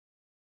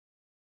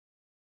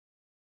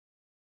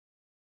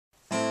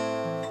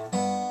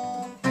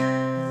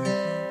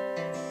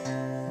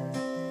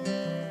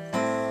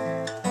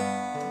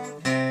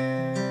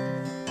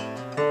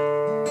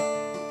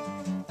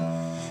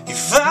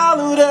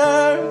followed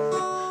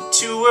her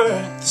to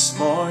work this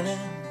morning.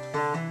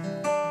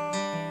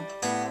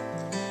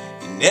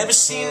 You never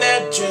seen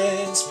that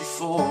dress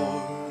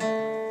before.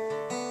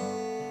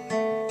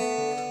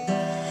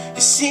 You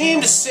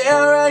seem to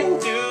sail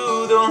right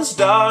through those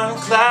dark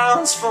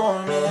clouds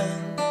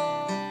forming,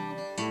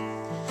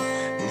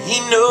 and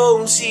he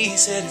knows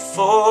he's headed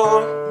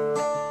for.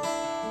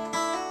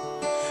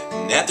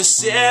 And after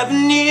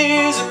 7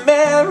 years of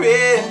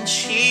marriage,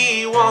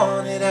 he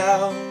wanted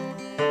out.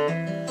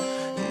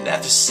 And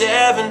after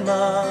 7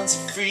 months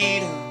of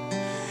freedom,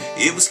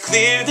 it was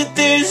clear that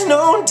there's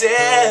no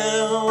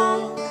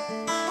doubt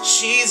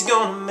she's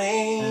gonna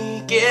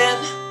make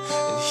it,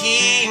 and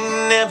he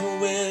never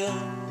will.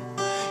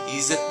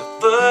 He's at the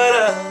foot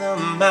of the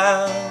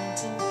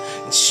mountain,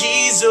 and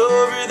she's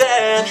over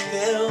that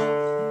hill.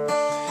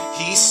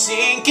 He's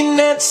sinking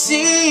that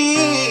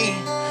sea,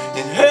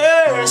 and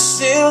her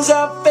sails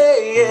are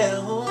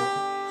fail,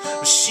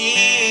 but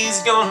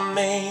she's gonna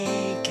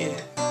make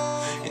it,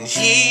 and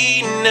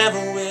he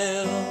never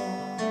will.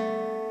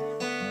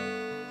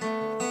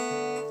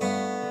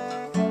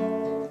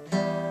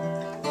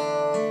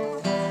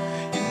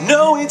 You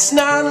know it's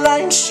not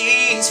like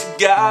she's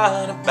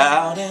forgot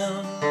about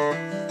him,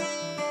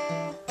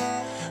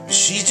 but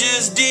she's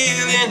just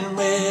dealing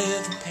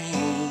with the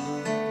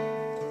pain.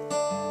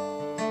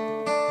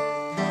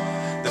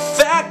 The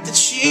fact that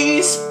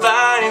she's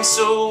fighting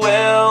so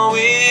well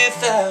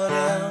without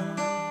him,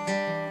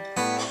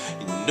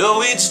 you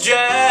know it's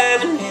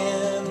driving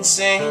him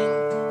insane.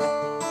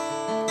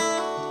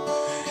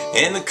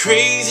 And the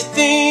crazy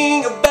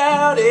thing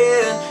about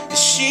it is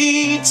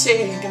she'd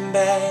take him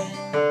back,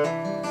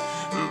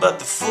 but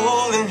the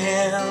fool in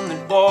him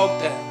that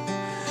walked out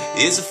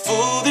is a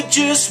fool that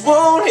just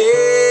won't end.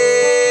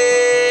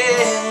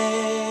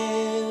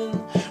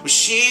 Well,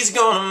 she's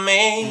gonna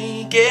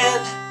make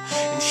it,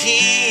 and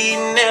he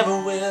never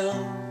will.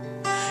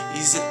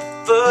 He's at the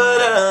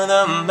foot of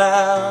the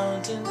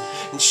mountain,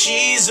 and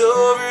she's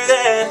over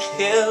that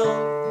hill.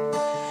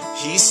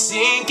 He's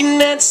sinking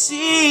that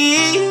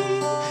sea,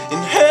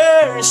 and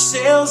her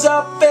sails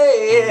are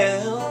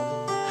fail.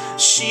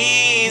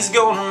 She's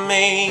gonna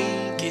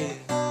make it,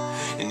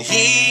 and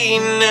he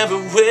never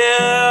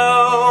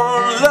will.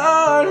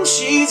 Lord,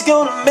 she's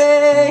gonna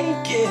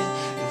make it,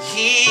 and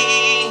he